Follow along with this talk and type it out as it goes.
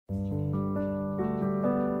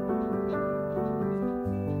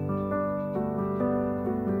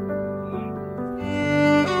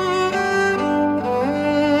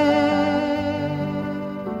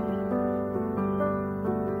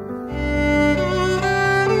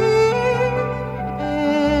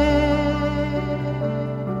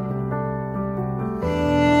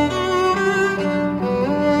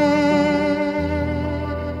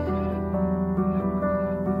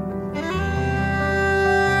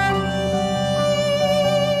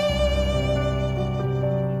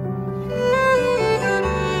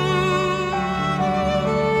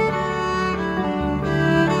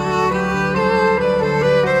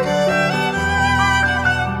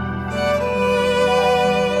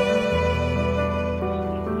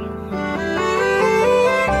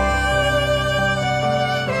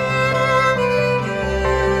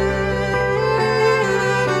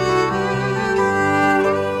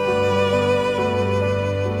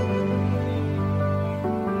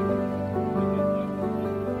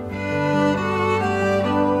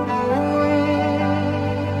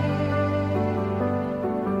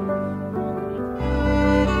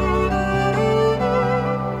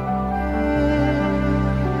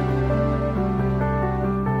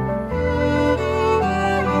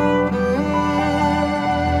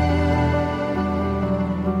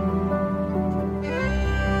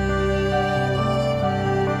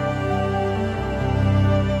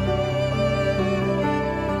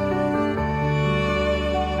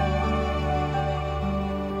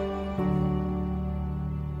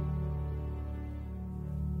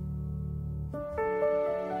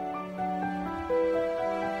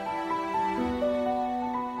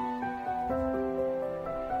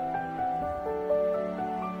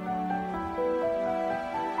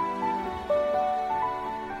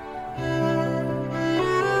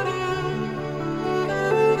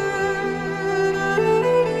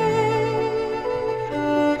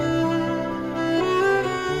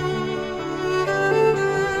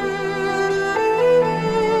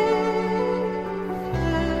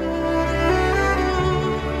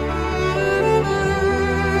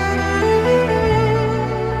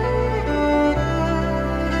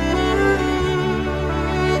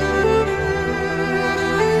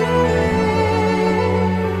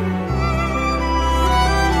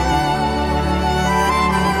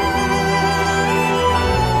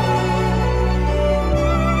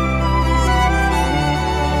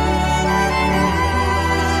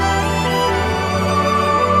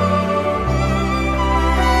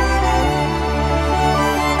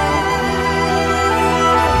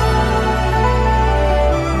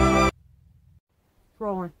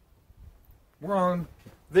We're on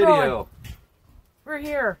video. We're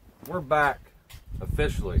here. We're back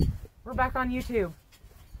officially. We're back on YouTube.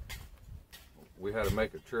 We had to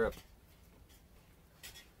make a trip.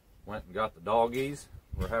 Went and got the doggies.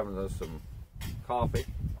 We're having us some coffee.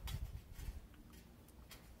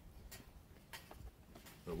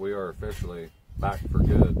 But we are officially back for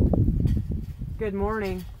good. Good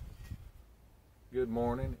morning. Good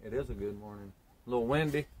morning. It is a good morning. A little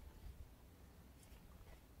windy.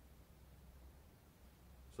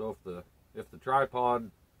 So if the tripod,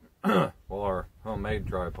 well, our homemade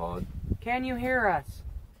tripod. Can you hear us?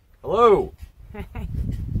 Hello.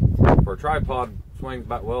 For a tripod swings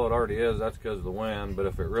back, well, it already is. That's because of the wind. But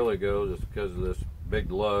if it really goes, it's because of this big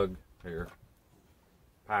lug here.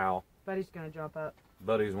 Pow. Buddy's gonna jump up.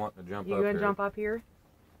 Buddy's wanting to jump up You here. gonna jump up here?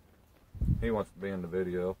 He wants to be in the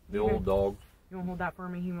video. The old dog. You wanna hold that for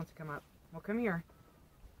me? He wants to come up. Well, come here.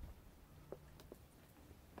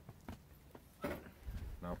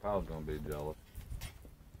 Now, Pal's gonna be jealous.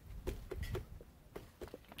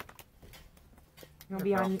 You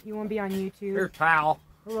wanna be on YouTube? Here's Pal.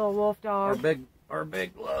 A little wolf dog. Our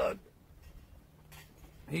big lug.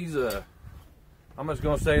 He's I'm just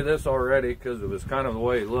gonna say this already because it was kind of the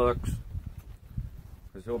way he looks.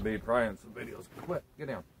 Because he'll be probably in some videos. Quit. Get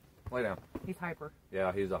down. Lay down. He's hyper.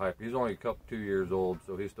 Yeah, he's a hyper. He's only 2 years old,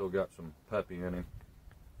 so he's still got some puppy in him.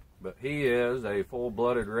 But he is a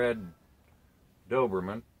full-blooded red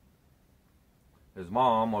Doberman. His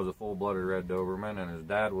mom was a full-blooded red Doberman, and his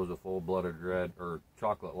dad was a full-blooded red or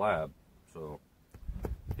chocolate lab. So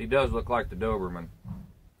he does look like the Doberman,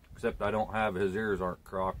 except I don't have his ears aren't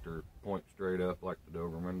cropped or point straight up like the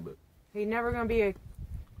Doberman. But He's never gonna be a.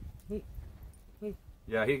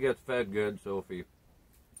 yeah, he gets fed good, so if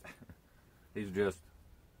he's just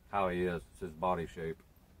how he is. It's his body shape.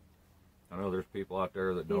 I know there's people out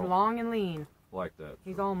there that He's don't long and lean. like that.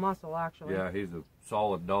 He's all muscle, actually. Yeah, he's a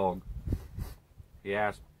solid dog. He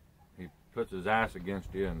puts his ass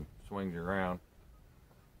against you and swings you around.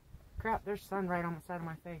 Crap, there's sun right on the side of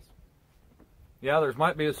my face. Yeah, there's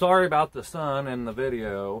might be sorry about the sun in the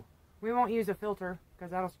video. We won't use a filter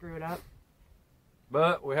because that'll screw it up.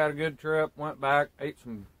 But we had a good trip, went back, ate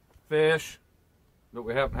some fish that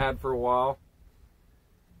we haven't had for a while.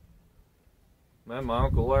 Then my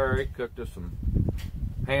Uncle Larry cooked us some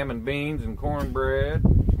ham and beans and cornbread.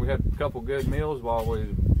 We had a couple good meals while we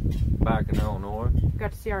was back in Illinois.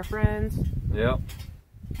 Got to see our friends. Yep.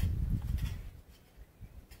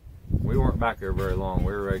 We weren't back there very long.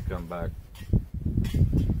 We were ready to come back.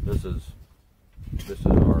 This is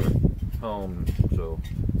our home, so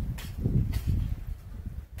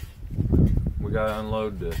we gotta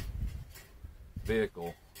unload the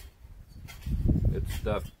vehicle. It's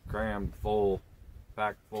stuffed, crammed full,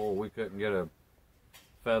 packed full. We couldn't get a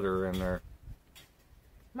feather in there.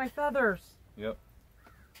 My feathers. Yep.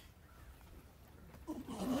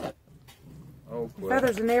 Oh, quit.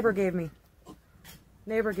 Feathers the neighbor gave me.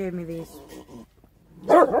 Neighbor gave me these.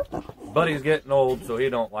 Buddy's getting old, so he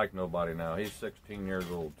don't like nobody now. He's 16 years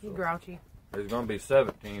old. So He's grouchy. he's going to be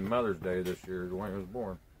 17 Mother's Day this year is when he was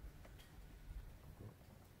born.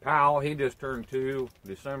 Pal, he just turned 2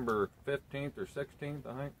 December 15th or 16th,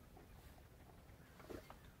 I think.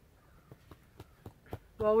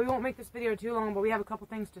 Well, we won't make this video too long, but we have a couple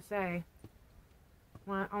things to say.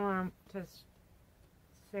 I want to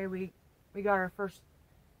say we got our first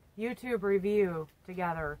YouTube review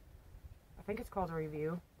together. I think it's called a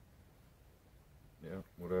review. Yeah,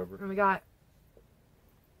 whatever. And we got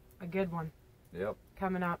a good one. Yep.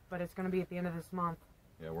 Coming up, but it's going to be at the end of this month.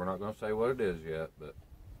 Yeah, we're not going to say what it is yet, but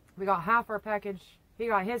We got half our package. He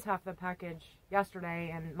got his half of the package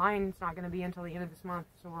yesterday, and mine's not going to be until the end of this month.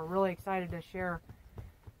 So we're really excited to share.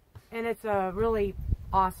 And it's a really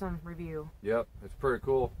awesome review. yep, it's pretty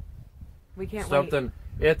cool. We can't Something,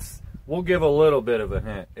 we'll give a little bit of a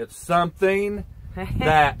hint. It's something wait.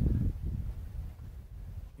 that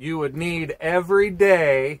you would need every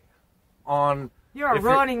day on... You are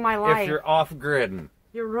ruining my life. If you're off-gridding.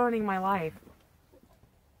 You're ruining my life.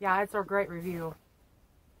 Yeah, it's a great review.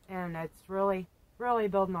 And it's really, really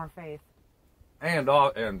building our faith. And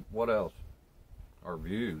what else? Our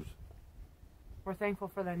views. We're thankful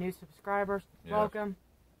for the new subscribers. Yes. Welcome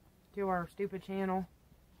to our stupid channel.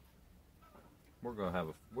 We're gonna have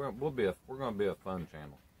we're gonna be a fun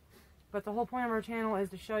channel. But the whole point of our channel is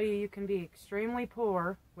to show you can be extremely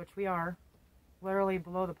poor, which we are, literally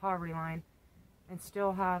below the poverty line, and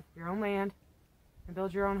still have your own land and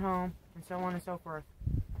build your own home and so on and so forth.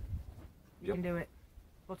 You can do it.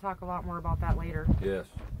 We'll talk a lot more about that later. Yes.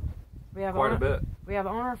 We have Quite a bit. We have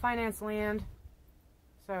owner finance land,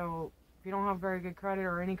 so if you don't have very good credit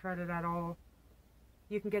or any credit at all,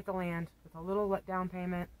 you can get the land with a little down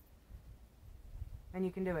payment, and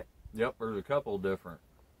you can do it. Yep, there's a couple different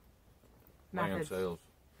land Methods. sales.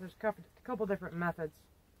 There's a couple different methods,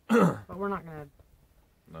 but we're not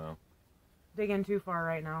gonna dig in too far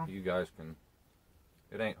right now. You guys can.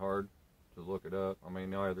 It ain't hard to look it up. I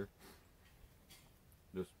mean, either.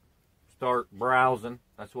 Just start browsing.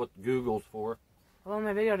 That's what Google's for. Well, in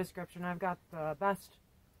the video description, I've got the best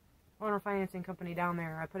owner financing company down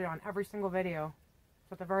there. I put it on every single video.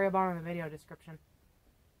 It's at the very bottom of the video description.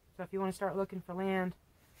 So if you want to start looking for land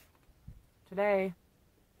today,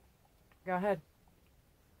 go ahead.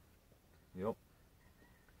 Yep.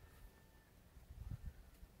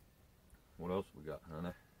 What else we got,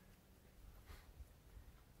 honey?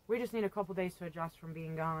 We just need a couple days to adjust from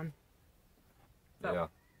being gone. So, yeah.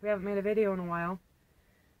 we haven't made a video in a while.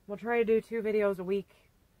 We'll try to do 2 videos a week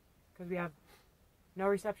because we have no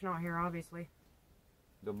reception out here, obviously.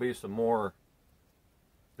 There'll be some more,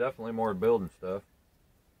 definitely more building stuff.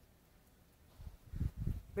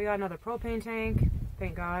 We got another propane tank,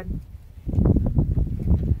 thank God.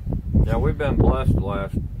 Yeah, we've been blessed the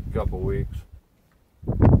last couple weeks.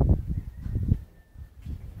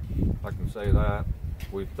 I can say that.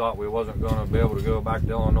 We thought we wasn't going to be able to go back to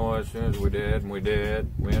Illinois as soon as we did, and we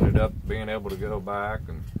did. We ended up being able to go back,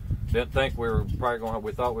 and didn't think we were probably going to,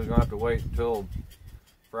 we thought we was going to have to wait until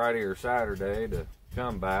Friday or Saturday to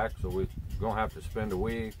come back, so we we're going to have to spend a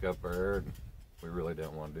week up there, and we really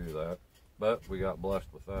didn't want to do that. But we got blessed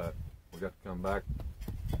with that. We got to come back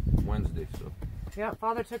Wednesday, so. Yep,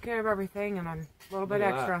 Father took care of everything, and then a little bit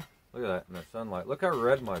extra. Look at that in the sunlight. Look how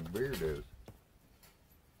red my beard is.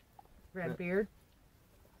 Red beard.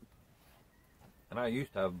 And I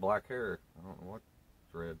used to have black hair. I don't know what's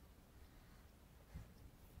red.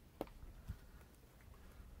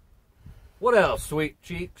 What else, sweet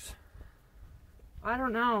cheeks? I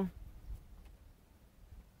don't know.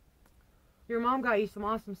 Your mom got you some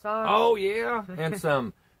awesome socks. Oh, yeah. And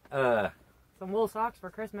some wool socks for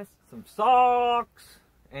Christmas. Some socks.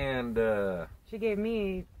 And she gave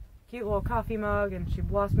me a cute little coffee mug, and she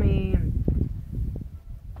blessed me. And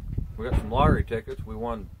we got some lottery tickets. We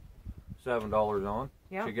won $7 on.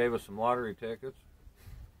 Yep. She gave us some lottery tickets.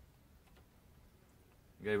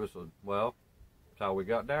 Gave us well, that's how we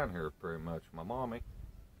got down here pretty much, my mommy.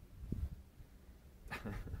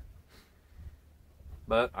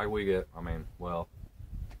 But yeah.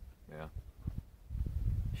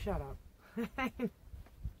 Shut up. I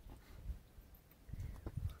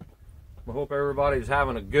hope everybody's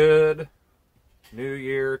having a good New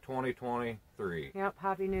Year 2023. Yep,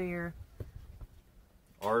 Happy New Year.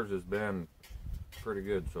 Ours has been pretty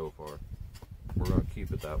good so far. We're going to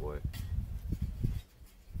keep it that way.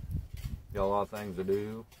 Got a lot of things to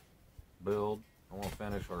do. Build. I want to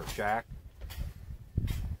finish our shack.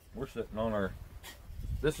 We're sitting on our...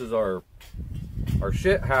 This is our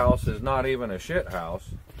shit house is not even a shit house.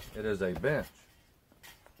 It is a bench.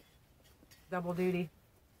 Double duty.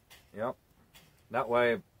 Yep. That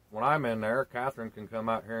way, when I'm in there, Catherine can come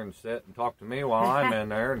out here and sit and talk to me while I'm in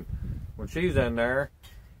there. And when she's in there...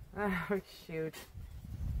 Oh, shoot.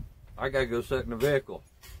 I gotta go sit in the vehicle.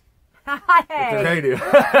 Hey. With the radio.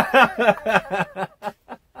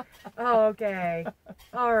 Oh, okay.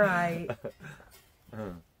 All right.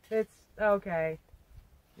 It's okay.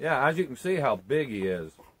 Yeah, as you can see how big he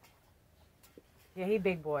is. Yeah, he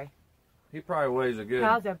big boy. He probably weighs a good...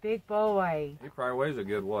 How's a big boy? He probably weighs a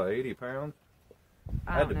good, what, 80 pounds?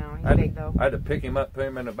 I don't know. He's big, though. I had to pick him up, put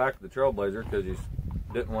him in the back of the Trailblazer because he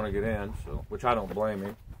didn't want to get in, so which I don't blame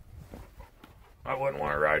him. I wouldn't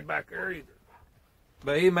want to ride back there either.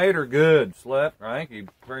 But he made her good. Slept. I think he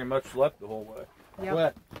pretty much slept the whole way. Yep.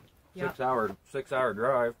 Wet. Yep. 6-hour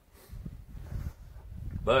drive.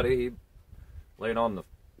 But he laid on the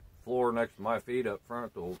floor next to my feet up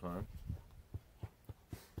front the whole time.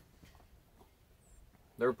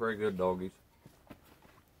 They're pretty good doggies.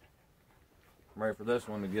 I'm ready for this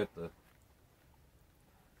one to get the...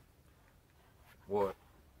 What?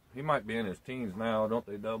 He might be in his teens now, don't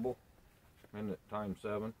they double? In at times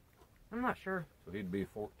 7. I'm not sure. So he'd be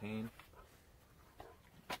 14.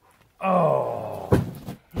 Oh!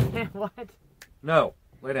 What? No,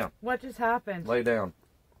 lay down. What just happened? Lay down.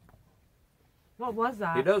 What was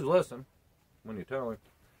that? He does listen when you tell him.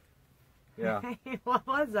 Yeah. What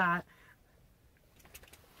was that?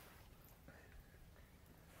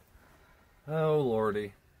 Oh,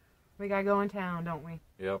 Lordy. We gotta go in town, don't we?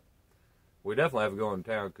 Yep. We definitely have to go in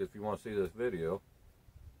town because if you want to see this video,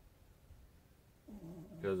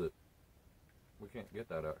 because we can't get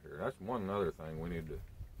that out here. That's one other thing we're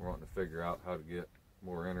wanting to figure out how to get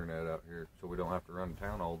more internet out here so we don't have to run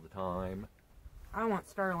town all the time. I want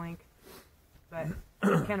Starlink. but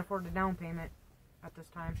can't afford the down payment at this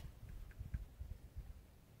time.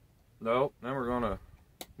 No, then we're gonna,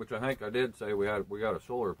 which I think I did say we got a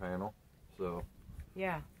solar panel, so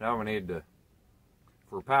Yeah. now we need to,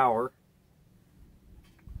 for power,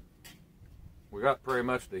 we got pretty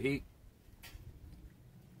much the heat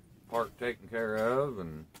part taken care of,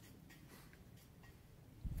 and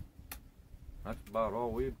that's about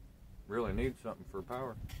all we really need. Something for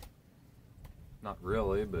power. Not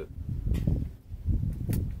really, but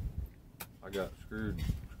I got screw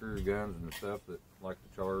guns and stuff that like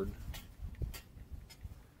to charge.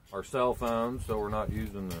 Our cell phones, so we're not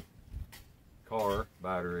using the car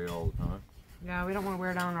battery all the time. Yeah, we don't want to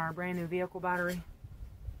wear down our brand new vehicle battery.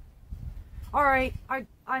 All right,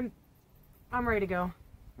 I'm ready to go.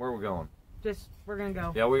 Where are we going? We're gonna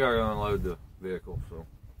go. Yeah, we gotta go unload the vehicle, so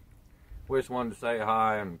we just wanted to say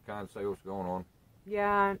hi and kind of say what's going on.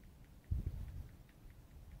 Yeah.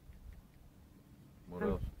 What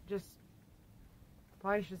else? Just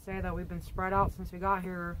probably should say that we've been spread out since we got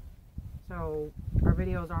here, so our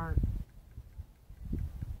videos aren't.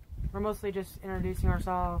 We're mostly just introducing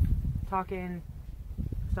ourselves, talking,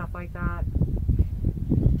 stuff like that.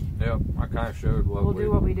 Yep, I kind of showed what We'll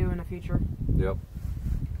do what we do in the future. Yep.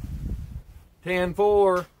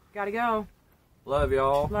 10-4. Gotta go. Love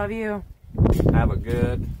y'all. Love you. Have a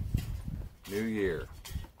good New Year.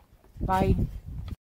 Bye.